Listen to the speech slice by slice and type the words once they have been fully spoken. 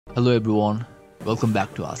Hello everyone, welcome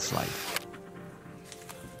back to ArtSlide.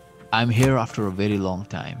 I'm here after a very long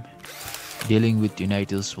time. Dealing with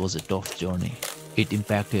tinnitus was a tough journey. It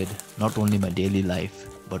impacted not only my daily life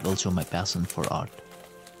but also my passion for art.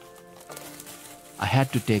 I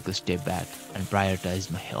had to take a step back and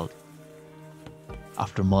prioritize my health.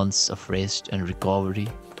 After months of rest and recovery,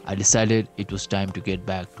 I decided it was time to get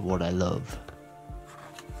back to what I love.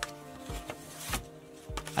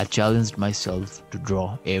 I challenged myself to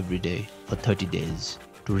draw every day for 30 days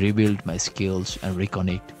to rebuild my skills and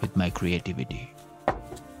reconnect with my creativity.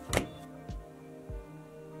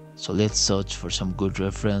 So let's search for some good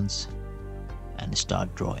reference and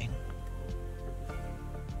start drawing.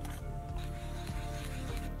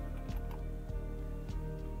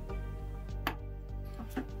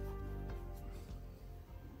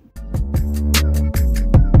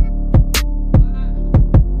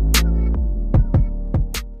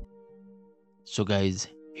 So guys,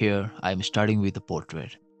 here I am starting with a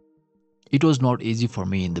portrait. It was not easy for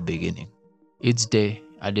me in the beginning. Each day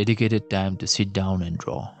I dedicated time to sit down and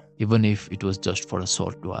draw, even if it was just for a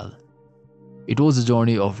short while. It was a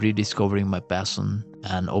journey of rediscovering my passion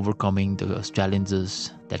and overcoming the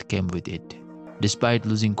challenges that came with it. Despite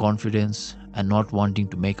losing confidence and not wanting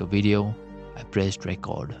to make a video, I pressed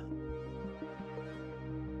record.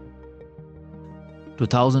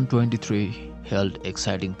 2023 held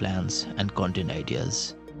exciting plans and content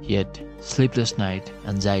ideas, yet sleepless night,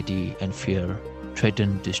 anxiety and fear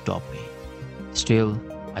threatened to stop me. Still,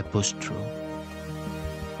 I pushed through.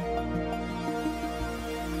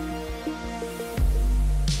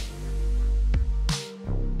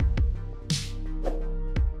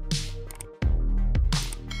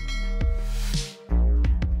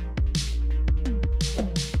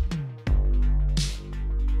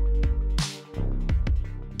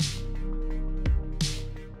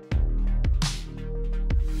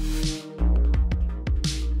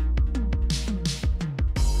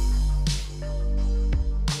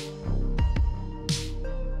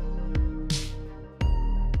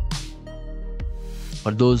 For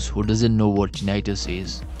those who doesn't know what tinnitus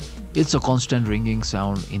is, it's a constant ringing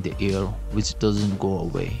sound in the ear which doesn't go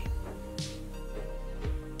away.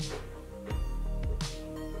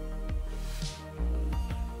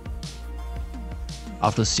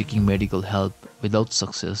 After seeking medical help without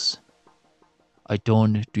success, I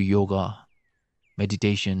turned to yoga,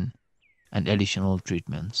 meditation, and additional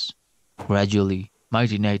treatments. Gradually, my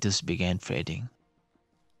tinnitus began fading.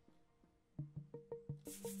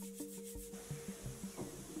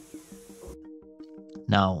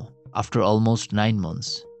 Now, after almost 9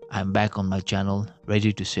 months, I am back on my channel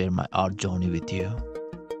ready to share my art journey with you.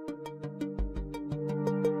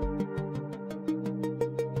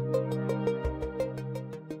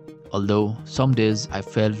 Although some days I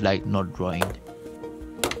felt like not drawing,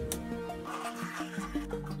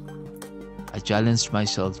 I challenged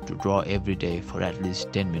myself to draw every day for at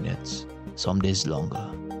least 10 minutes, some days longer.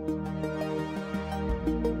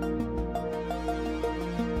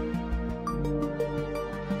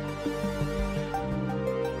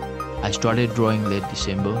 I started drawing late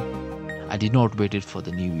December. I did not wait for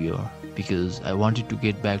the new year because I wanted to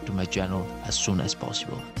get back to my channel as soon as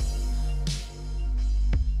possible.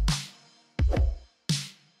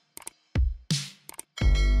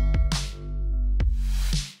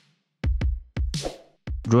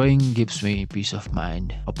 Drawing gives me peace of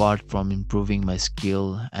mind. Apart from improving my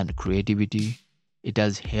skill and creativity, it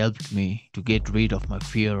has helped me to get rid of my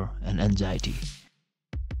fear and anxiety.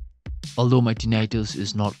 Although my tinnitus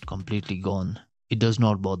is not completely gone, it does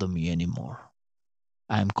not bother me anymore.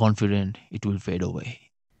 I am confident it will fade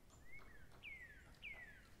away.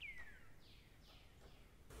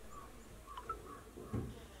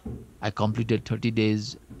 I completed 30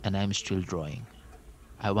 days and I am still drawing.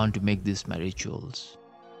 I want to make this my rituals.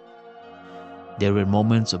 There were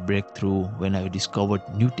moments of breakthrough when I discovered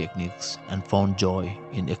new techniques and found joy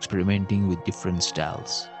in experimenting with different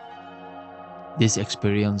styles. This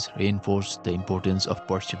experience reinforced the importance of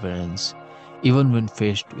perseverance even when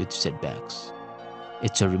faced with setbacks.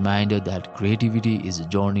 It's a reminder that creativity is a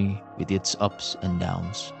journey with its ups and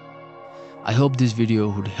downs. I hope this video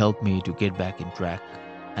would help me to get back in track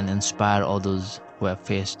and inspire others who have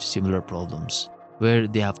faced similar problems, where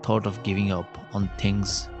they have thought of giving up on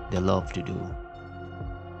things they love to do.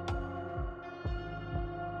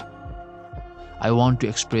 I want to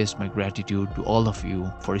express my gratitude to all of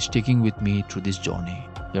you for sticking with me through this journey.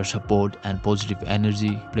 Your support and positive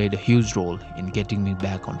energy played a huge role in getting me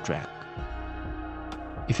back on track.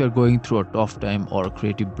 If you're going through a tough time or a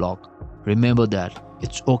creative block, remember that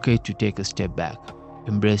it's okay to take a step back,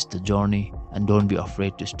 embrace the journey, and don't be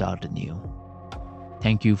afraid to start anew.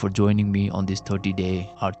 Thank you for joining me on this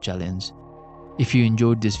 30-day art challenge. If you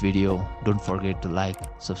enjoyed this video, don't forget to like,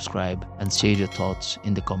 subscribe, and share your thoughts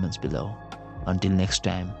in the comments below. Until next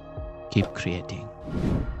time, keep creating.